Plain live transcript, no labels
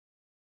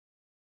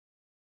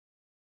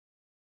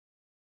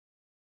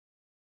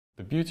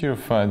The beauty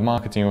of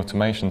marketing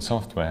automation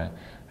software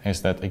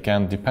is that,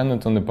 again,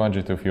 dependent on the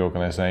budget of your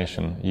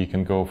organization, you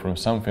can go from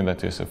something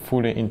that is a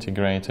fully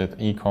integrated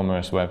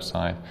e-commerce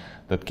website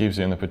that gives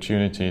you an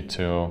opportunity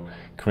to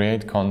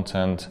create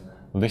content,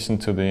 listen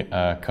to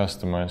the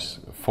customers,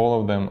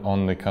 follow them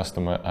on the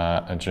customer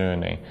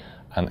journey,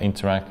 and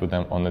interact with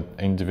them on an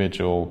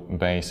individual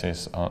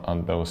basis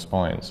on those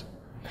points.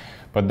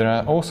 But there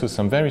are also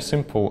some very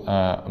simple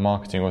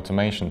marketing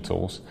automation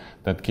tools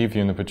that give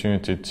you an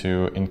opportunity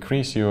to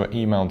increase your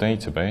email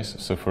database.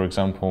 So, for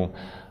example,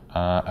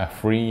 a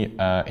free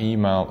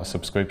email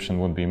subscription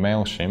would be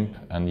MailChimp,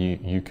 and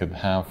you could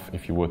have,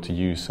 if you were to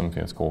use something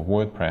that's called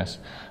WordPress,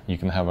 you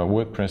can have a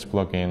WordPress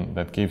plugin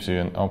that gives you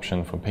an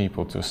option for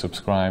people to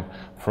subscribe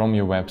from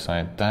your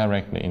website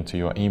directly into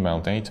your email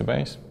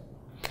database.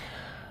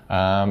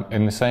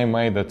 In the same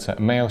way that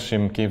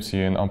MailChimp gives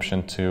you an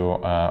option to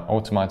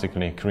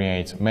automatically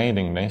create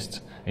mailing lists,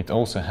 it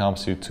also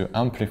helps you to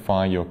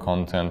amplify your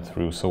content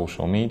through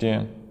social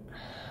media.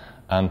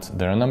 And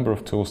there are a number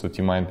of tools that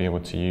you might be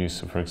able to use,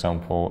 for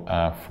example,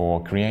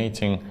 for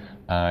creating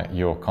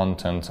your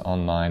content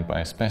online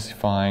by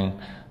specifying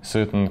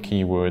certain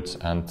keywords,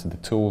 and the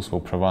tools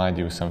will provide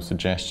you some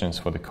suggestions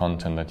for the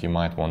content that you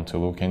might want to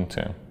look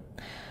into.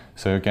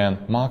 So again,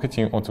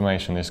 marketing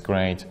automation is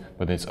great,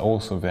 but it's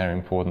also very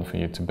important for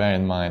you to bear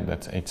in mind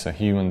that it's a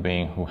human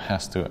being who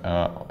has to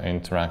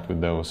interact with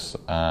those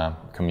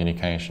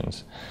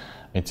communications.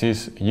 It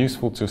is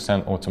useful to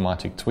send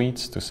automatic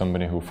tweets to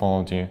somebody who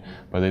followed you,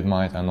 but it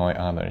might annoy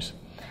others.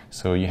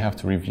 So you have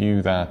to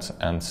review that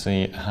and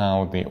see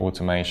how the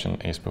automation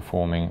is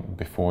performing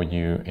before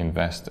you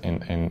invest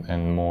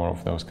in more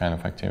of those kind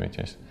of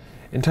activities.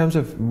 In terms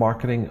of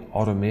marketing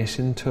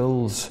automation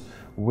tools,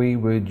 we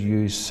would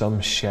use some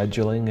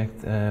scheduling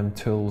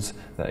tools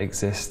that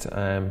exist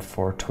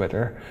for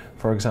Twitter,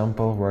 for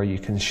example, where you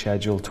can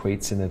schedule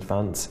tweets in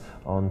advance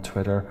on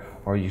Twitter,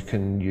 or you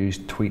can use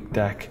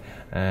TweetDeck,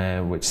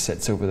 which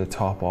sits over the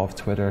top of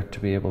Twitter, to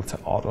be able to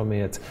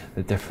automate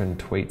the different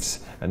tweets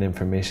and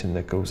information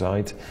that goes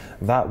out.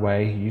 That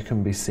way you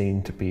can be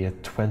seen to be a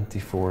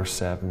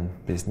 24/7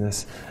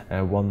 business,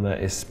 one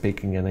that is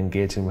speaking and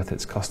engaging with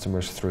its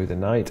customers through the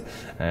night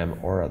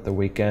or at the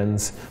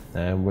weekends,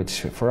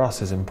 which for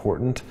us is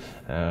important.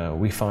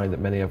 We find that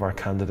many of our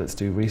candidates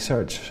do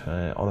research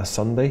on a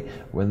Sunday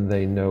when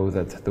they know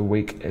that the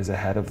week is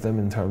ahead of them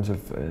in terms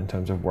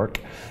of work,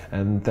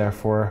 and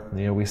therefore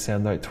we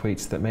send out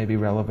tweets that may be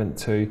relevant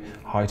to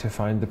how to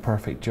find the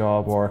perfect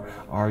job, or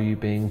are you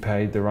being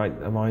paid the right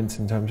amount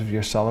in terms of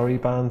your salary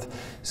band.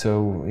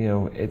 So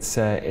it's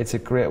a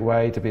great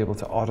way to be able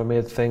to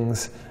automate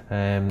things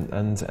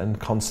and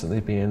constantly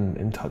be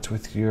in touch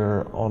with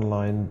your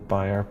online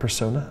buyer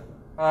persona.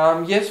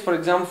 Yes, for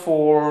example,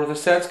 for the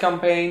sales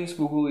campaigns,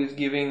 Google is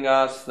giving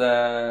us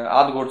the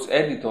AdWords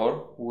editor,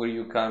 where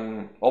you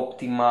can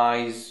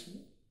optimize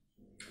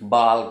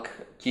bulk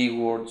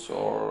keywords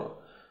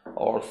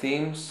or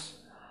themes.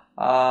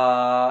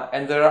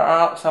 And there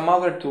are some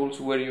other tools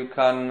where you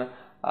can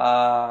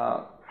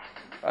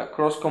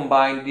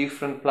cross-combine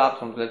different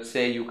platforms. Let's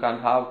say you can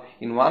have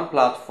in one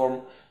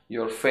platform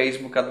your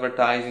Facebook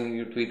advertising,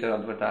 your Twitter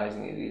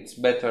advertising. It's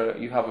better,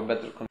 you have a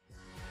better control.